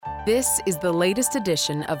This is the latest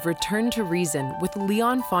edition of Return to Reason with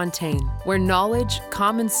Leon Fontaine, where knowledge,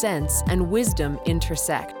 common sense, and wisdom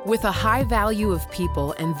intersect. With a high value of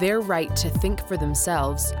people and their right to think for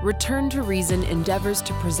themselves, Return to Reason endeavors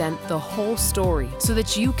to present the whole story so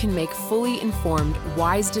that you can make fully informed,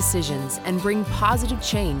 wise decisions and bring positive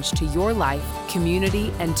change to your life,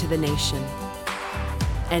 community, and to the nation.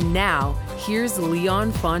 And now, here's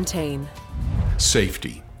Leon Fontaine.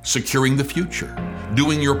 Safety, securing the future,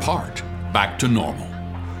 doing your part, back to normal.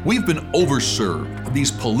 We've been overserved with these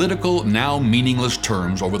political, now meaningless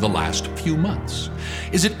terms over the last few months.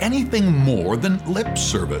 Is it anything more than lip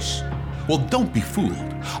service? Well, don't be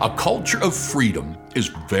fooled. A culture of freedom is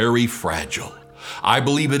very fragile. I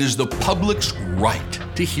believe it is the public's right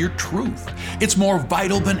to hear truth. It's more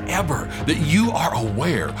vital than ever that you are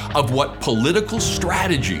aware of what political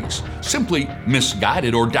strategies, simply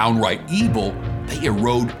misguided or downright evil, they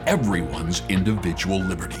erode everyone's individual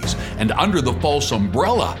liberties, and under the false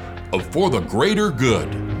umbrella of for the greater good.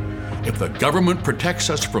 If the government protects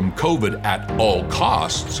us from COVID at all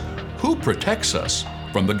costs, who protects us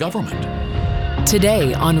from the government?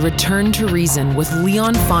 Today on Return to Reason with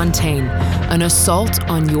Leon Fontaine, an assault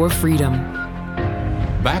on your freedom.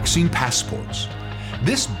 Vaccine passports.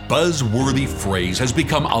 This buzzworthy phrase has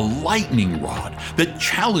become a lightning rod that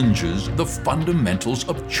challenges the fundamentals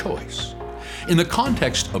of choice. In the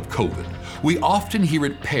context of COVID, we often hear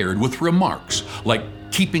it paired with remarks like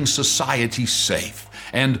keeping society safe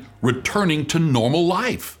and returning to normal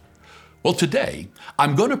life. Well, today,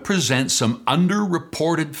 I'm going to present some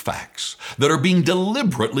underreported facts that are being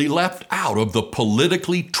deliberately left out of the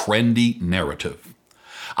politically trendy narrative.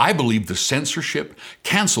 I believe the censorship,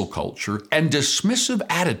 cancel culture, and dismissive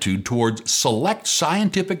attitude towards select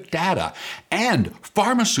scientific data and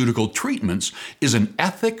pharmaceutical treatments is an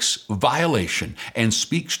ethics violation and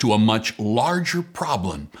speaks to a much larger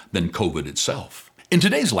problem than COVID itself. In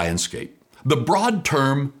today's landscape, the broad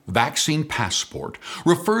term vaccine passport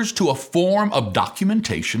refers to a form of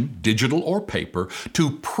documentation, digital or paper,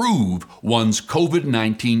 to prove one's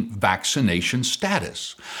COVID-19 vaccination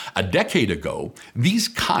status. A decade ago, these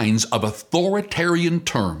kinds of authoritarian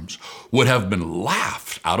terms would have been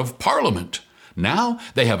laughed out of Parliament. Now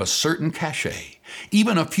they have a certain cachet.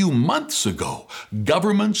 Even a few months ago,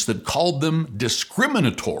 governments that called them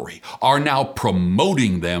discriminatory are now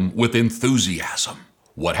promoting them with enthusiasm.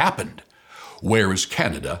 What happened? Where is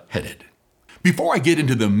Canada headed? Before I get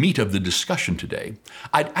into the meat of the discussion today,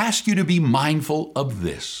 I'd ask you to be mindful of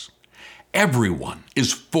this. Everyone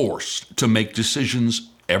is forced to make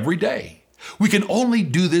decisions every day. We can only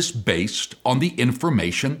do this based on the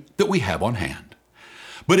information that we have on hand.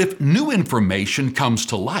 But if new information comes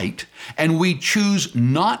to light and we choose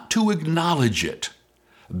not to acknowledge it,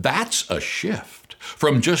 that's a shift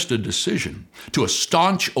from just a decision to a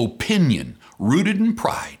staunch opinion rooted in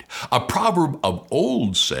pride. A proverb of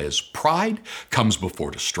old says, pride comes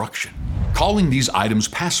before destruction. Calling these items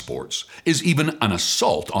passports is even an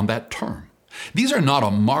assault on that term. These are not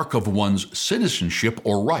a mark of one's citizenship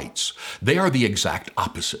or rights. They are the exact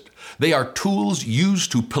opposite. They are tools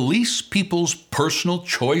used to police people's personal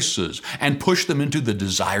choices and push them into the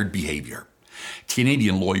desired behavior.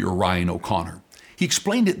 Canadian lawyer Ryan O'Connor, he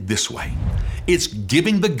explained it this way. It's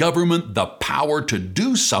giving the government the power to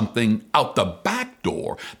do something out the back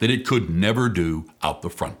door that it could never do out the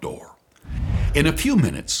front door. In a few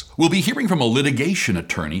minutes, we'll be hearing from a litigation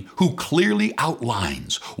attorney who clearly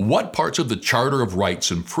outlines what parts of the Charter of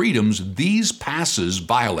Rights and Freedoms these passes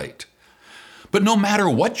violate. But no matter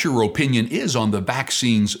what your opinion is on the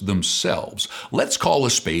vaccines themselves, let's call a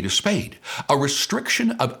spade a spade. A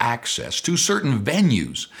restriction of access to certain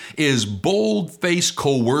venues is bold-faced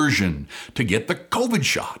coercion to get the COVID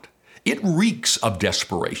shot. It reeks of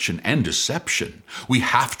desperation and deception. We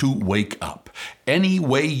have to wake up. Any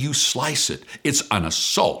way you slice it, it's an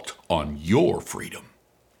assault on your freedom.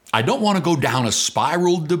 I don't want to go down a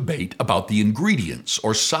spiral debate about the ingredients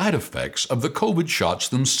or side effects of the COVID shots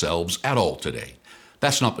themselves at all today.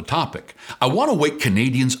 That's not the topic. I want to wake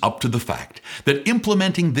Canadians up to the fact that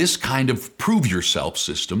implementing this kind of prove yourself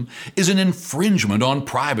system is an infringement on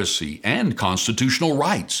privacy and constitutional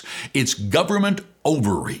rights. It's government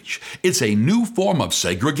overreach. It's a new form of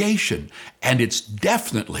segregation, and it's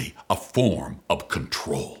definitely a form of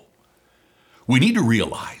control. We need to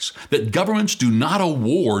realize that governments do not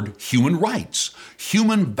award human rights.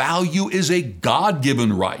 Human value is a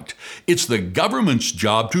God-given right. It's the government's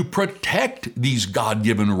job to protect these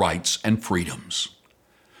God-given rights and freedoms.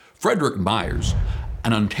 Frederick Myers,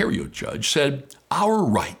 an Ontario judge, said, "Our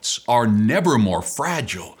rights are never more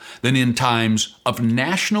fragile than in times of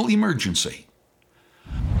national emergency."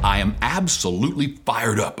 I am absolutely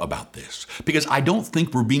fired up about this because I don't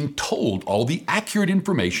think we're being told all the accurate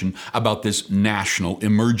information about this national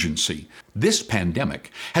emergency. This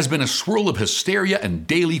pandemic has been a swirl of hysteria and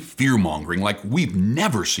daily fear-mongering like we've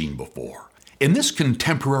never seen before. In this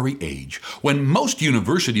contemporary age, when most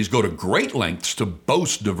universities go to great lengths to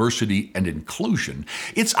boast diversity and inclusion,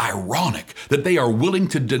 it's ironic that they are willing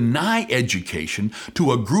to deny education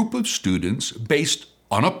to a group of students based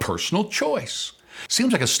on a personal choice.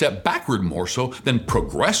 Seems like a step backward more so than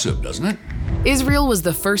progressive, doesn't it? Israel was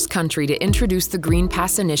the first country to introduce the Green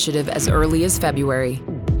Pass initiative as early as February.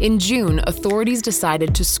 In June, authorities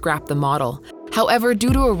decided to scrap the model. However,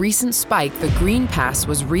 due to a recent spike, the Green Pass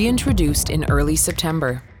was reintroduced in early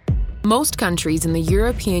September. Most countries in the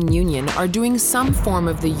European Union are doing some form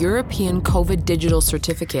of the European COVID Digital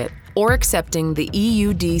Certificate or accepting the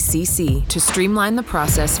EUDCC to streamline the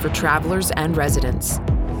process for travelers and residents.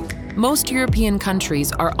 Most European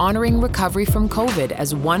countries are honoring recovery from COVID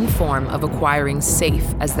as one form of acquiring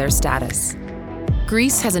SAFE as their status.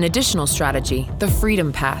 Greece has an additional strategy, the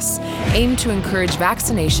Freedom Pass, aimed to encourage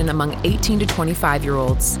vaccination among 18 to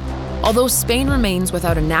 25-year-olds. Although Spain remains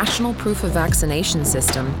without a national proof of vaccination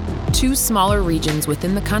system, 2 smaller regions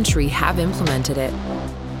within the country have implemented it.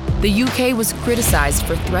 The UK was criticized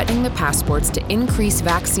for threatening the passports to increase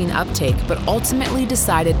vaccine uptake, but ultimately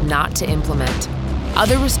decided not to implement.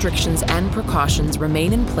 Other restrictions and precautions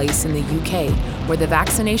remain in place in the UK, where the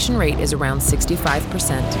vaccination rate is around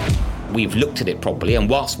 65%. We've looked at it properly, and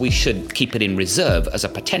whilst we should keep it in reserve as a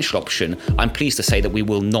potential option, I'm pleased to say that we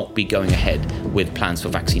will not be going ahead with plans for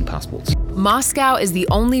vaccine passports. Moscow is the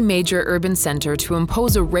only major urban center to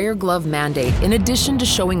impose a rare glove mandate in addition to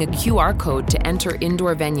showing a QR code to enter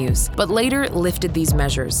indoor venues, but later lifted these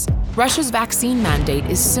measures. Russia's vaccine mandate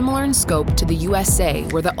is similar in scope to the USA,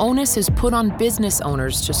 where the onus is put on business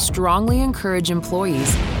owners to strongly encourage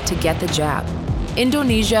employees to get the jab.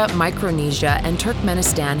 Indonesia, Micronesia, and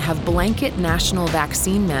Turkmenistan have blanket national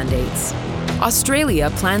vaccine mandates. Australia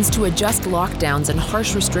plans to adjust lockdowns and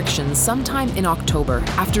harsh restrictions sometime in October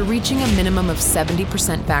after reaching a minimum of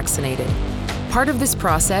 70% vaccinated. Part of this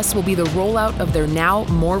process will be the rollout of their now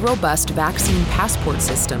more robust vaccine passport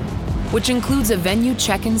system, which includes a venue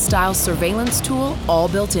check-in style surveillance tool all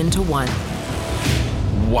built into one.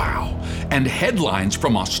 Wow. And headlines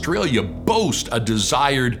from Australia boast a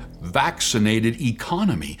desired vaccinated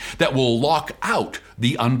economy that will lock out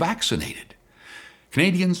the unvaccinated.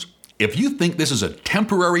 Canadians, if you think this is a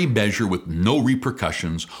temporary measure with no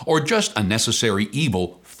repercussions or just a necessary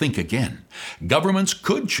evil, think again. Governments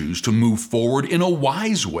could choose to move forward in a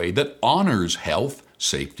wise way that honors health,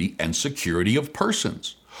 safety, and security of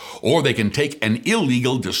persons. Or they can take an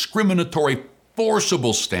illegal, discriminatory,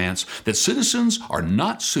 forcible stance that citizens are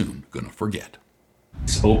not soon going to forget.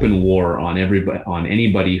 It's open war on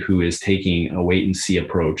anybody who is taking a wait and see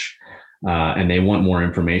approach, and they want more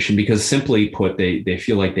information because, simply put, they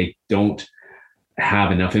feel like they don't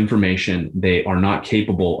have enough information. They are not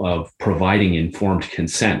capable of providing informed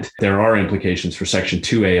consent. There are implications for Section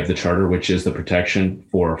 2A of the Charter, which is the protection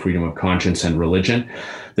for freedom of conscience and religion.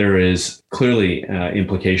 There is clearly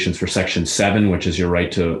implications for Section 7, which is your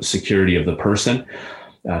right to security of the person.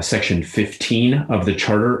 Section 15 of the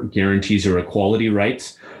Charter guarantees your equality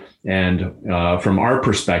rights. And from our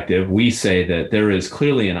perspective, we say that there is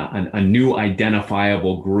clearly a new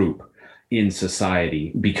identifiable group in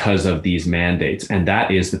society because of these mandates. And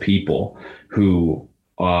that is the people who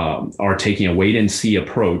are taking a wait and see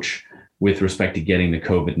approach with respect to getting the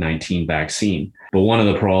COVID-19 vaccine. But one of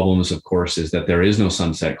the problems, of course, is that there is no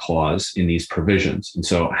sunset clause in these provisions. And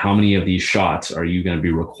so how many of these shots are you going to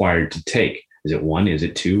be required to take? Is it 1? Is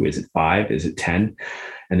it 2? Is it 5? Is it 10?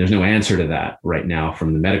 And there's no answer to that right now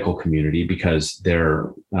from the medical community because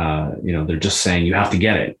they're just saying you have to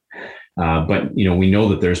get it. But we know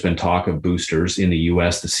that there's been talk of boosters in the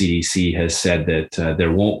U.S. The CDC has said that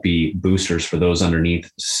there won't be boosters for those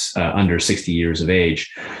under 60 years of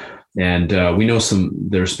age. And we know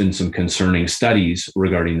there's been some concerning studies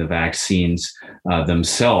regarding the vaccines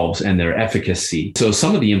themselves and their efficacy. So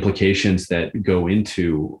some of the implications that go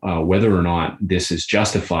into whether or not this is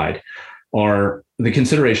justified are the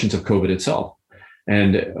considerations of COVID itself.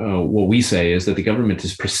 And what we say is that the government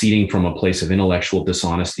is proceeding from a place of intellectual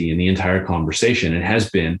dishonesty in the entire conversation and has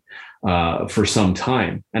been for some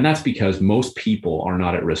time. And that's because most people are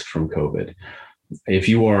not at risk from COVID. If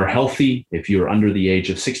you are healthy, if you're under the age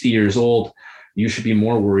of 60 years old, you should be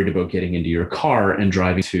more worried about getting into your car and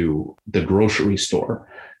driving to the grocery store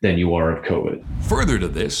than you are of COVID. Further to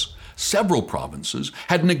this, several provinces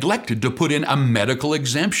had neglected to put in a medical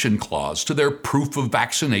exemption clause to their proof of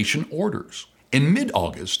vaccination orders. In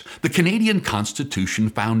mid-August, the Canadian Constitution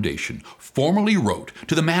Foundation formally wrote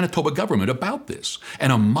to the Manitoba government about this,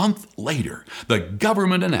 and a month later, the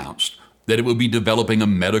government announced that it would be developing a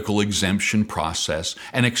medical exemption process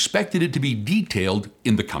and expected it to be detailed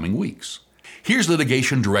in the coming weeks. Here's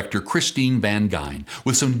Litigation Director Christine Van Gyn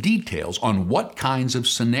with some details on what kinds of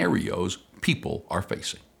scenarios people are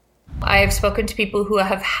facing. I have spoken to people who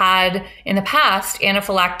have had in the past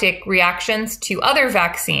anaphylactic reactions to other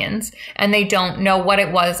vaccines, and they don't know what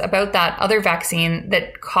it was about that other vaccine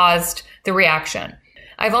that caused the reaction.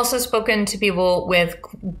 I've also spoken to people with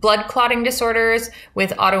blood clotting disorders,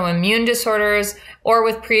 with autoimmune disorders, or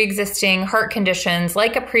with pre-existing heart conditions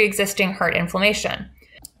like a pre-existing heart inflammation.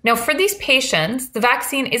 Now, for these patients, the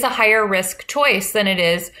vaccine is a higher risk choice than it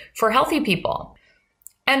is for healthy people.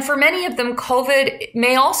 And for many of them, COVID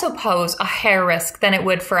may also pose a higher risk than it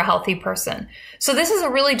would for a healthy person. So this is a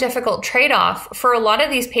really difficult trade-off for a lot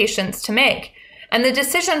of these patients to make. And the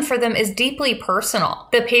decision for them is deeply personal.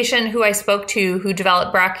 The patient who I spoke to who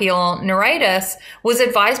developed brachial neuritis was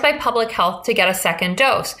advised by public health to get a second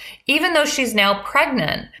dose. Even though she's now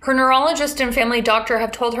pregnant, her neurologist and family doctor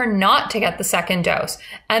have told her not to get the second dose.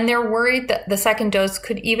 And they're worried that the second dose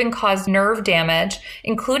could even cause nerve damage,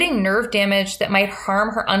 including nerve damage that might harm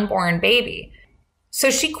her unborn baby.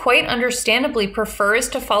 So she quite understandably prefers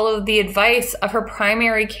to follow the advice of her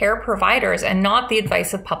primary care providers and not the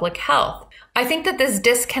advice of public health. I think that this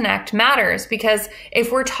disconnect matters because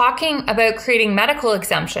if we're talking about creating medical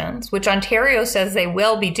exemptions, which Ontario says they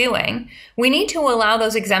will be doing, we need to allow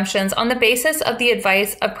those exemptions on the basis of the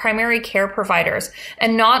advice of primary care providers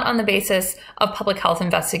and not on the basis of public health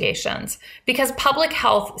investigations. Because public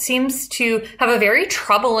health seems to have a very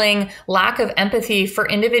troubling lack of empathy for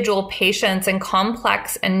individual patients and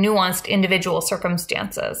complex and nuanced individual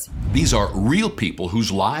circumstances. These are real people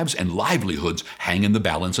whose lives and livelihoods hang in the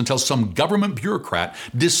balance until some government bureaucrat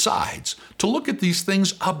decides to look at these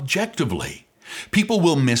things objectively. People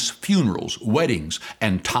will miss funerals, weddings,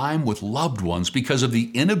 and time with loved ones because of the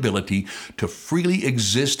inability to freely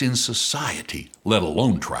exist in society, let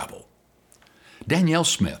alone travel. Danielle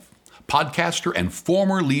Smith, podcaster and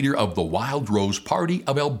former leader of the Wild Rose Party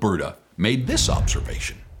of Alberta, made this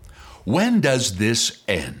observation. When does this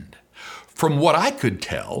end? From what I could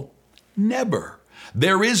tell, never.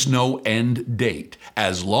 There is no end date.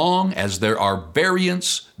 As long as there are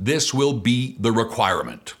variants, this will be the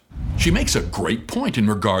requirement. She makes a great point in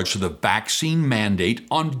regards to the vaccine mandate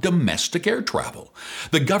on domestic air travel.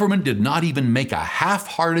 The government did not even make a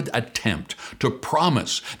half-hearted attempt to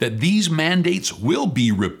promise that these mandates will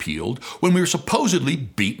be repealed when we're supposedly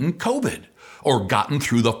beaten COVID or gotten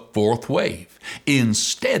through the fourth wave.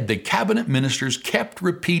 Instead, the cabinet ministers kept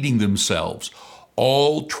repeating themselves.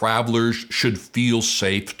 All travelers should feel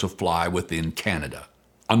safe to fly within Canada.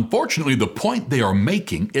 Unfortunately, the point they are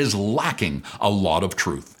making is lacking a lot of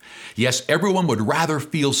truth. Yes, everyone would rather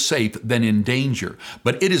feel safe than in danger,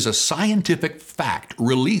 but it is a scientific fact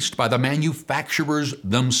released by the manufacturers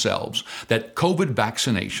themselves that COVID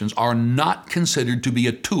vaccinations are not considered to be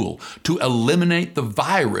a tool to eliminate the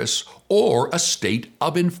virus or a state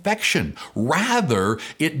of infection. Rather,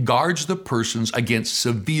 it guards the persons against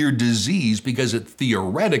severe disease because it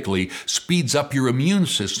theoretically speeds up your immune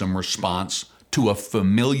system response to a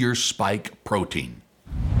familiar spike protein.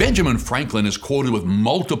 Benjamin Franklin is quoted with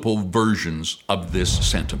multiple versions of this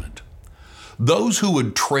sentiment. Those who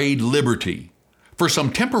would trade liberty for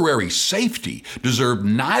some temporary safety deserve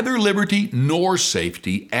neither liberty nor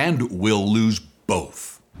safety and will lose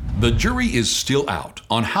both. The jury is still out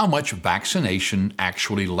on how much vaccination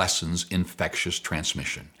actually lessens infectious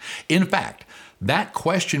transmission. In fact, that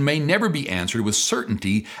question may never be answered with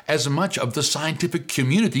certainty as much of the scientific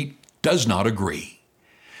community does not agree.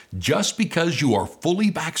 Just because you are fully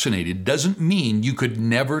vaccinated doesn't mean you could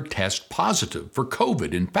never test positive for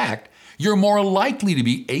COVID. In fact, you're more likely to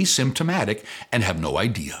be asymptomatic and have no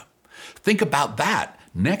idea. Think about that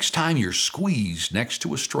next time you're squeezed next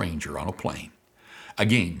to a stranger on a plane.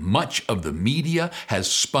 Again, much of the media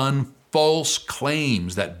has spun false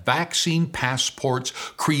claims that vaccine passports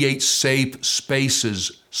create safe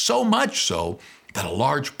spaces, so much so that a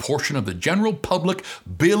large portion of the general public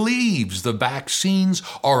believes the vaccines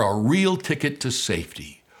are a real ticket to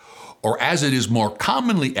safety, or as it is more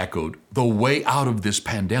commonly echoed, the way out of this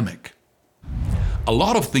pandemic. A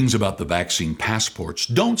lot of things about the vaccine passports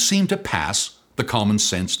don't seem to pass the common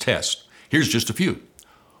sense test. Here's just a few.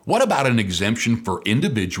 What about an exemption for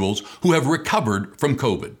individuals who have recovered from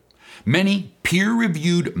COVID? Many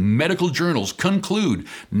peer-reviewed medical journals conclude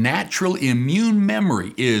natural immune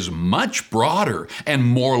memory is much broader and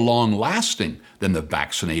more long-lasting than the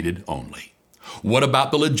vaccinated only. What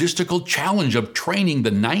about the logistical challenge of training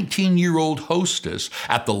the 19-year-old hostess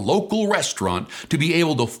at the local restaurant to be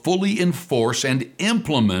able to fully enforce and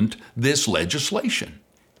implement this legislation?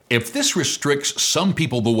 If this restricts some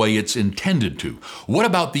people the way it's intended to, what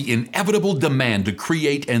about the inevitable demand to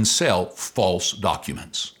create and sell false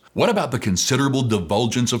documents? What about the considerable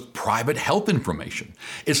divulgence of private health information?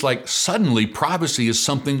 It's like suddenly privacy is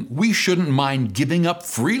something we shouldn't mind giving up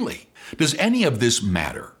freely. Does any of this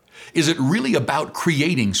matter? Is it really about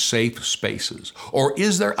creating safe spaces, or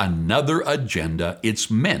is there another agenda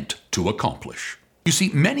it's meant to accomplish? You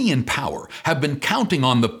see, many in power have been counting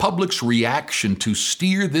on the public's reaction to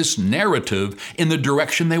steer this narrative in the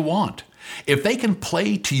direction they want. If they can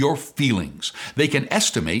play to your feelings, they can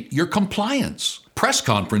estimate your compliance. Press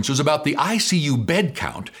conferences about the ICU bed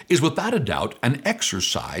count is without a doubt an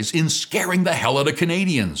exercise in scaring the hell out of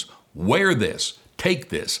Canadians. Wear this, take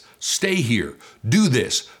this, stay here, do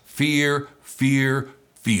this, fear, fear,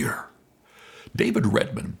 fear. David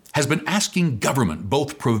Redman has been asking government,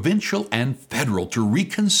 both provincial and federal, to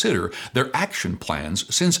reconsider their action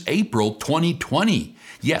plans since April 2020.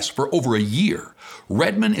 Yes, for over a year.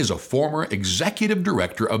 Redman is a former executive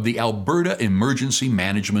director of the Alberta Emergency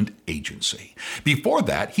Management Agency. Before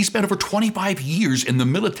that, he spent over 25 years in the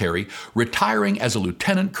military, retiring as a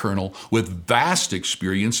lieutenant colonel with vast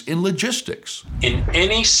experience in logistics. In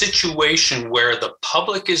any situation where the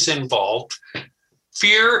public is involved,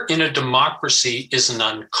 fear in a democracy is an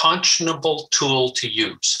unconscionable tool to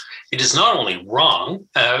use. It is not only wrong,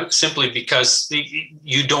 simply because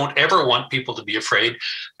you don't ever want people to be afraid,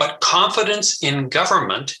 but confidence in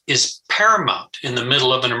government is paramount in the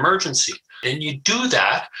middle of an emergency. And you do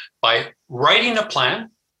that by writing a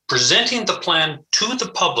plan, presenting the plan to the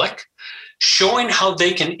public, showing how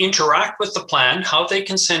they can interact with the plan, how they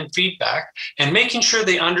can send feedback, and making sure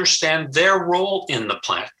they understand their role in the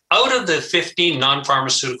plan. Out of the 15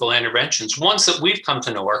 non-pharmaceutical interventions, ones that we've come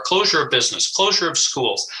to know are closure of business, closure of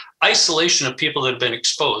schools, isolation of people that have been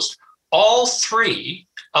exposed. All three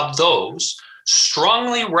of those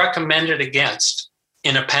strongly recommended against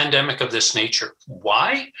in a pandemic of this nature.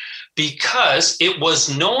 Why? Because it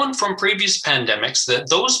was known from previous pandemics that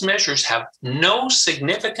those measures have no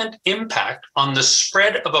significant impact on the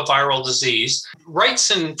spread of a viral disease. Rights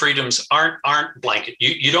and freedoms aren't blanket.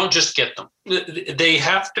 You don't just get them. They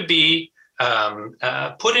have to be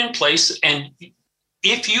put in place. And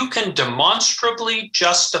if you can demonstrably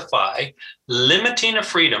justify limiting a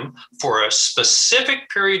freedom for a specific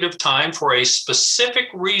period of time, for a specific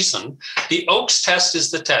reason, the Oakes test is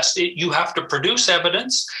the test. You have to produce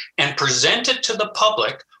evidence and present it to the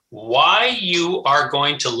public why you are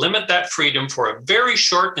going to limit that freedom for a very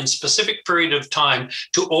short and specific period of time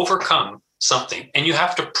to overcome something. And you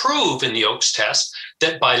have to prove in the Oakes test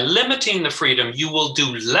that by limiting the freedom, you will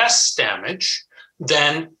do less damage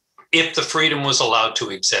than if the freedom was allowed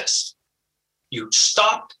to exist. You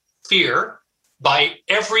stopped fear by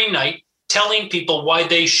every night telling people why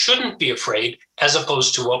they shouldn't be afraid, as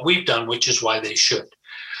opposed to what we've done, which is why they should.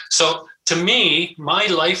 So to me, my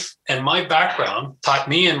life and my background taught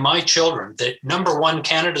me and my children that, number one,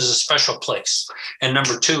 Canada is a special place. And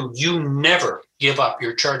number two, you never give up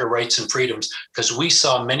your charter rights and freedoms, because we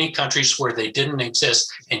saw many countries where they didn't exist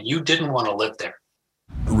and you didn't want to live there.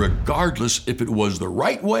 Regardless if it was the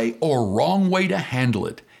right way or wrong way to handle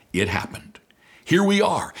it, it happened. Here we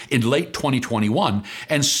are in late 2021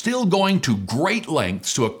 and still going to great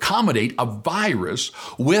lengths to accommodate a virus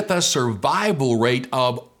with a survival rate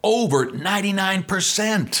of over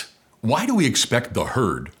 99%. Why do we expect the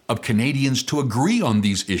herd of Canadians to agree on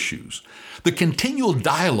these issues? The continual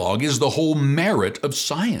dialogue is the whole merit of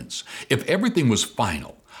science. If everything was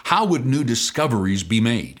final, how would new discoveries be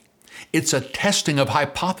made? It's a testing of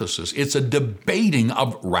hypothesis. It's a debating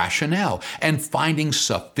of rationale and finding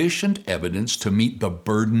sufficient evidence to meet the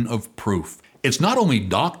burden of proof. It's not only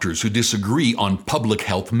doctors who disagree on public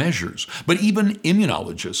health measures, but even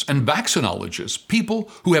immunologists and vaccinologists,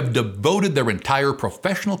 people who have devoted their entire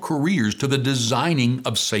professional careers to the designing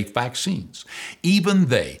of safe vaccines. Even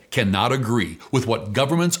they cannot agree with what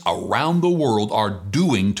governments around the world are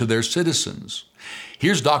doing to their citizens.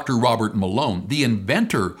 Here's Dr. Robert Malone, the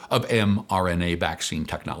inventor of mRNA vaccine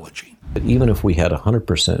technology. Even if we had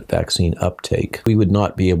 100% vaccine uptake, we would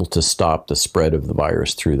not be able to stop the spread of the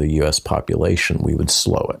virus through the U.S. population. We would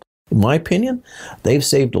slow it. In my opinion, they've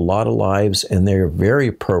saved a lot of lives, and they're very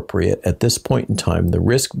appropriate. At this point in time, the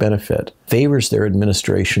risk-benefit favors their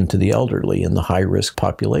administration to the elderly and the high-risk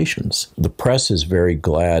populations. The press is very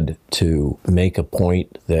glad to make a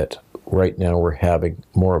point that right now we're having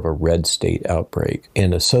more of a red state outbreak,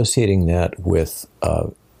 and associating that with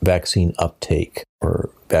vaccine uptake or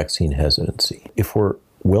vaccine hesitancy. If we're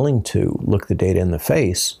willing to look the data in the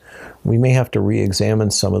face, we may have to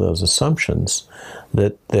re-examine some of those assumptions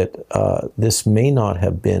that this may not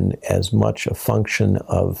have been as much a function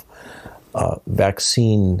of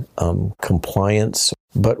vaccine compliance,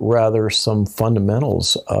 but rather some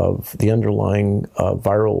fundamentals of the underlying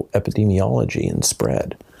viral epidemiology and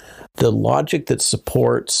spread. The logic that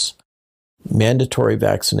supports mandatory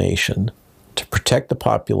vaccination to protect the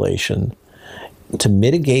population, to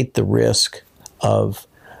mitigate the risk of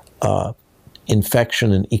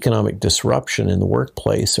infection and economic disruption in the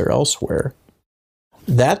workplace or elsewhere,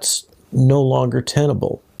 that's no longer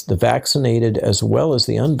tenable. The vaccinated as well as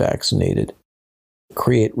the unvaccinated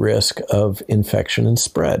create risk of infection and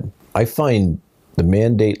spread. I find the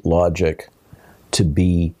mandate logic to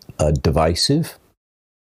be divisive,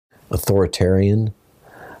 authoritarian,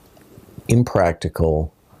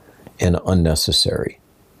 impractical, and unnecessary.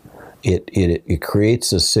 It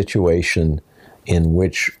creates a situation in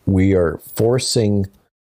which we are forcing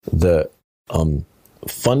the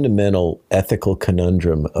fundamental ethical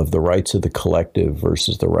conundrum of the rights of the collective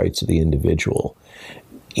versus the rights of the individual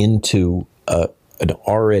into an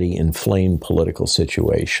already inflamed political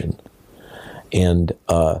situation. And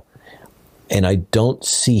I don't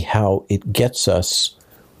see how it gets us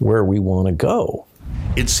where we want to go.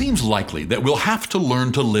 It seems likely that we'll have to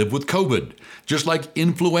learn to live with COVID, just like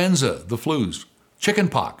influenza, the flus,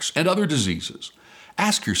 chickenpox, and other diseases.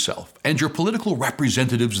 Ask yourself and your political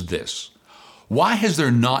representatives this: why has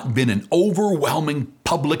there not been an overwhelming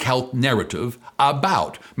public health narrative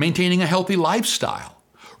about maintaining a healthy lifestyle,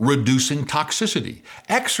 reducing toxicity,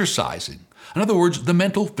 exercising, in other words, the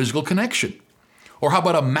mental physical connection? Or how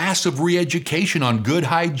about a massive re-education on good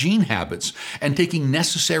hygiene habits and taking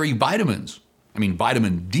necessary vitamins? I mean,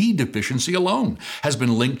 vitamin D deficiency alone has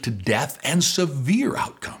been linked to death and severe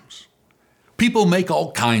outcomes. People make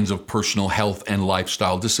all kinds of personal health and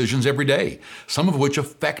lifestyle decisions every day, some of which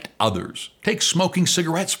affect others. Take smoking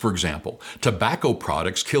cigarettes, for example. Tobacco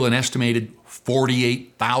products kill an estimated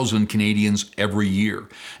 48,000 Canadians every year,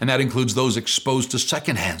 and that includes those exposed to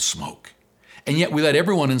secondhand smoke. And yet we let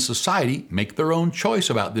everyone in society make their own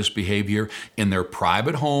choice about this behavior in their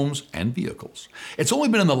private homes and vehicles. It's only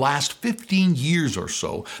been in the last 15 years or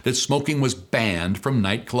so that smoking was banned from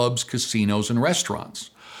nightclubs, casinos, and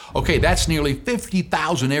restaurants. Okay, that's nearly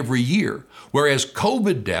 50,000 every year, whereas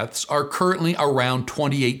COVID deaths are currently around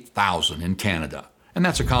 28,000 in Canada. And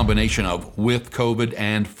that's a combination of with COVID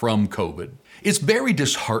and from COVID. It's very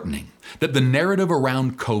disheartening that the narrative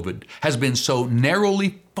around COVID has been so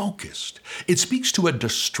narrowly focused. It speaks to a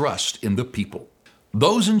distrust in the people.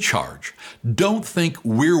 Those in charge don't think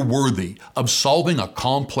we're worthy of solving a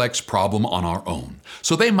complex problem on our own,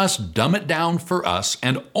 so they must dumb it down for us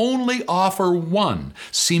and only offer one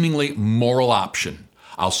seemingly moral option.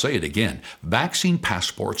 I'll say it again, vaccine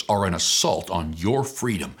passports are an assault on your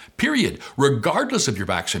freedom, period, regardless of your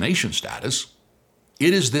vaccination status.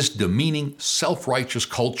 It is this demeaning, self-righteous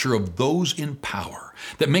culture of those in power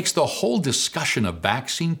that makes the whole discussion of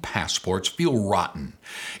vaccine passports feel rotten.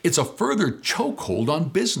 It's a further chokehold on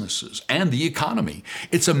businesses and the economy.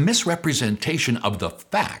 It's a misrepresentation of the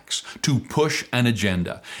facts to push an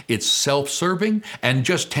agenda. It's self-serving and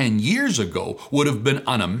just 10 years ago would have been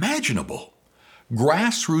unimaginable.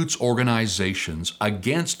 Grassroots organizations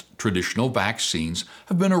against traditional vaccines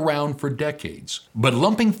have been around for decades, but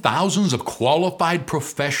lumping thousands of qualified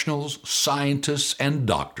professionals, scientists, and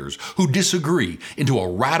doctors who disagree into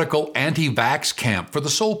a radical anti-vax camp for the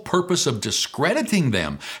sole purpose of discrediting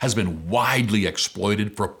them has been widely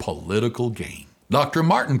exploited for political gain. Dr.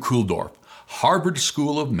 Martin Kulldorff, Harvard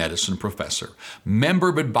School of Medicine professor, member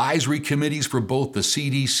of advisory committees for both the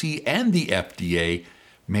CDC and the FDA,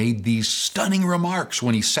 made these stunning remarks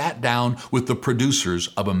when he sat down with the producers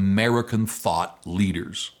of American Thought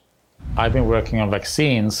Leaders. I've been working on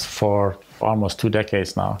vaccines for almost 2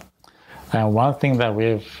 decades now. And one thing that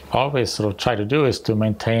we've always sort of tried to do is to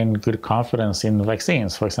maintain good confidence in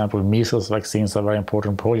vaccines. For example, measles vaccines are very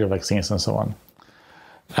important, polio vaccines and so on.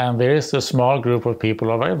 And there is a small group of people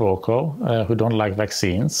who are very vocal, who don't like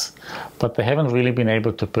vaccines, but they haven't really been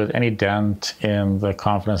able to put any dent in the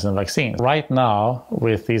confidence in vaccines. Right now,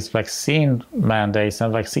 with these vaccine mandates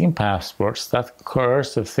and vaccine passports, that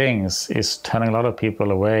coercive things is turning a lot of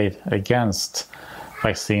people away against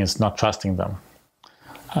vaccines, not trusting them,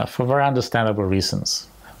 for very understandable reasons.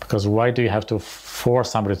 Because why do you have to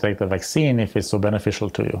force somebody to take the vaccine if it's so beneficial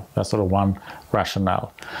to you? That's sort of one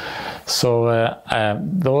rationale. So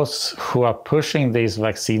those who are pushing these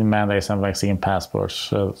vaccine mandates and vaccine passports,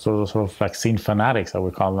 sort of vaccine fanatics, I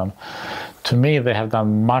would call them, to me, they have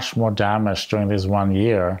done much more damage during this 1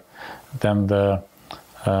 year than the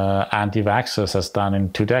anti-vaxxers has done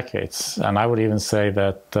in 2 decades. And I would even say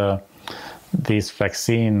that these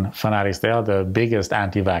vaccine fanatics, they are the biggest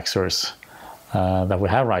anti-vaxxers that we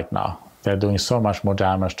have right now. They're doing so much more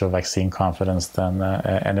damage to vaccine confidence than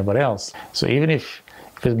anybody else. So even if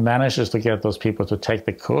it manages to get those people to take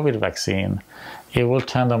the COVID vaccine, it will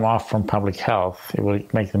turn them off from public health. It will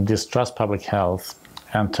make them distrust public health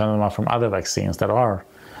and turn them off from other vaccines that are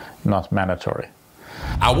not mandatory.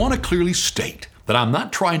 I want to clearly state that I'm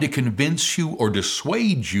not trying to convince you or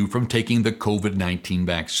dissuade you from taking the COVID-19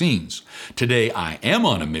 vaccines. Today, I am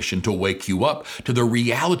on a mission to wake you up to the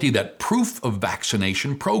reality that proof of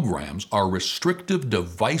vaccination programs are restrictive,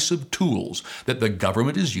 divisive tools that the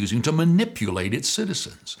government is using to manipulate its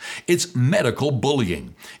citizens. It's medical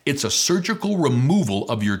bullying. It's a surgical removal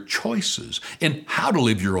of your choices in how to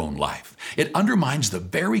live your own life. It undermines the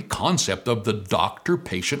very concept of the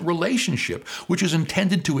doctor-patient relationship, which is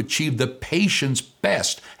intended to achieve the patient's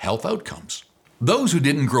best health outcomes. Those who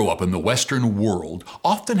didn't grow up in the Western world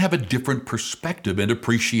often have a different perspective and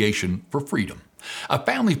appreciation for freedom. A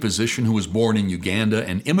family physician who was born in Uganda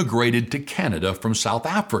and immigrated to Canada from South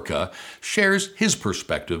Africa shares his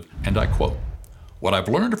perspective, and I quote, "What I've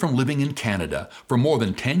learned from living in Canada for more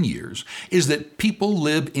than 10 years is that people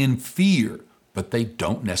live in fear, but they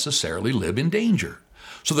don't necessarily live in danger.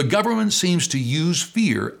 So the government seems to use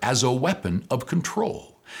fear as a weapon of control.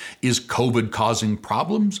 Is COVID causing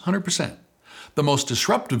problems? 100%. The most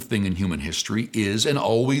disruptive thing in human history is and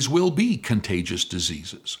always will be contagious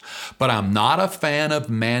diseases. But I'm not a fan of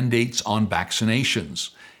mandates on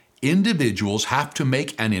vaccinations. Individuals have to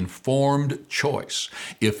make an informed choice.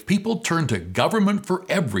 If people turn to government for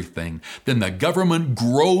everything, then the government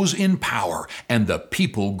grows in power and the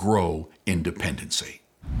people grow in dependency.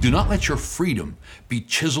 Do not let your freedom be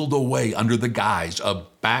chiseled away under the guise of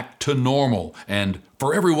back to normal and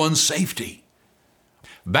for everyone's safety.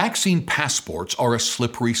 Vaccine passports are a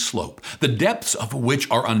slippery slope, the depths of which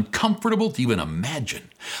are uncomfortable to even imagine.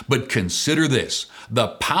 But consider this: the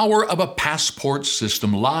power of a passport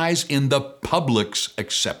system lies in the public's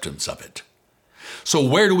acceptance of it. So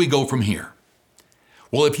where do we go from here?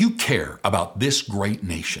 Well, if you care about this great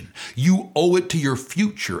nation, you owe it to your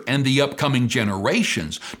future and the upcoming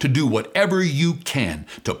generations to do whatever you can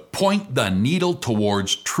to point the needle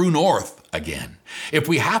towards true north again. If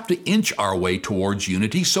we have to inch our way towards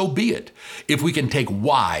unity, so be it. If we can take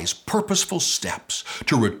wise, purposeful steps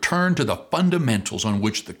to return to the fundamentals on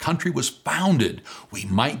which the country was founded, we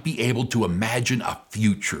might be able to imagine a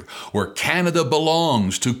future where Canada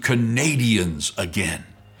belongs to Canadians again.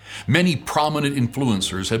 Many prominent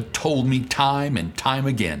influencers have told me time and time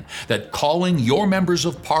again that calling your members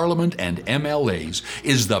of parliament and MLAs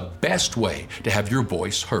is the best way to have your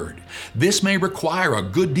voice heard. This may require a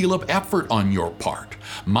good deal of effort on your part.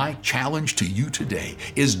 My challenge to you today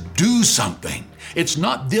is do something. It's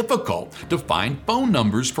not difficult to find phone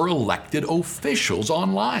numbers for elected officials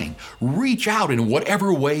online. Reach out in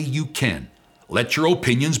whatever way you can. Let your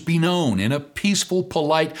opinions be known in a peaceful,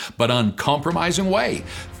 polite, but uncompromising way.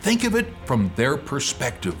 Think of it from their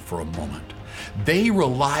perspective for a moment. They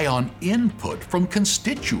rely on input from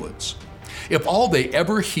constituents. If all they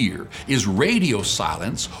ever hear is radio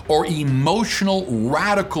silence or emotional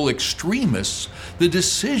radical extremists, the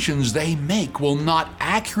decisions they make will not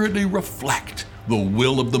accurately reflect the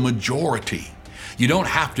will of the majority. You don't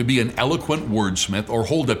have to be an eloquent wordsmith or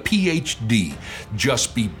hold a PhD.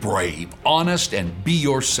 Just be brave, honest, and be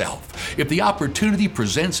yourself. If the opportunity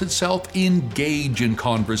presents itself, engage in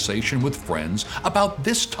conversation with friends about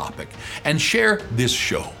this topic and share this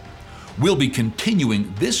show. We'll be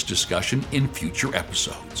continuing this discussion in future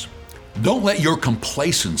episodes. Don't let your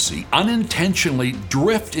complacency unintentionally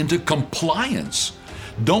drift into compliance.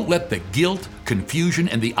 Don't let the guilt, confusion,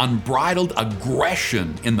 and the unbridled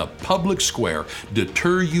aggression in the public square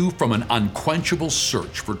deter you from an unquenchable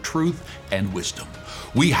search for truth and wisdom.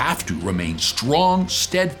 We have to remain strong,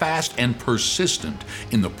 steadfast, and persistent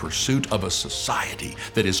in the pursuit of a society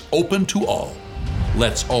that is open to all.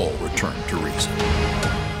 Let's all return to reason.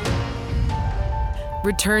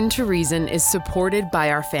 Return to Reason is supported by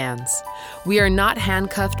our fans. We are not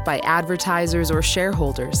handcuffed by advertisers or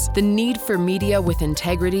shareholders. The need for media with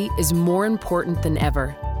integrity is more important than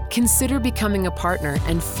ever. Consider becoming a partner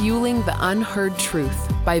and fueling the unheard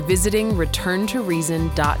truth by visiting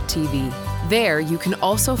returntoreason.tv. There, you can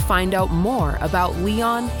also find out more about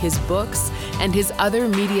Leon, his books, and his other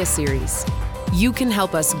media series. You can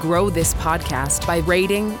help us grow this podcast by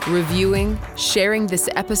rating, reviewing, sharing this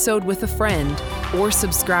episode with a friend, or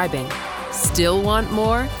subscribing. Still want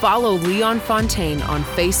more? Follow Leon Fontaine on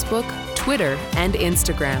Facebook, Twitter, and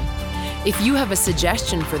Instagram. If you have a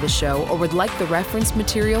suggestion for the show or would like the reference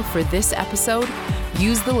material for this episode,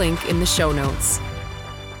 use the link in the show notes.